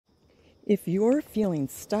If you're feeling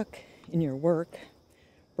stuck in your work,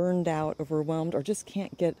 burned out, overwhelmed, or just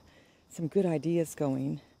can't get some good ideas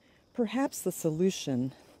going, perhaps the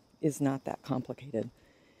solution is not that complicated.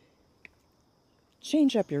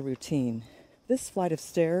 Change up your routine. This flight of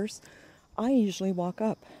stairs, I usually walk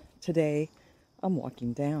up. Today, I'm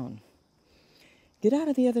walking down. Get out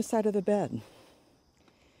of the other side of the bed.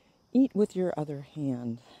 Eat with your other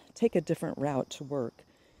hand. Take a different route to work.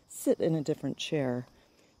 Sit in a different chair.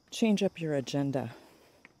 Change up your agenda.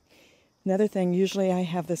 Another thing, usually I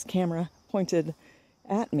have this camera pointed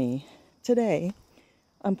at me. Today,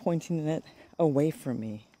 I'm pointing it away from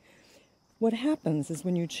me. What happens is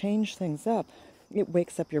when you change things up, it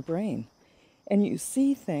wakes up your brain, and you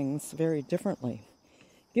see things very differently.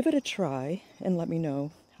 Give it a try and let me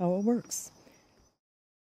know how it works.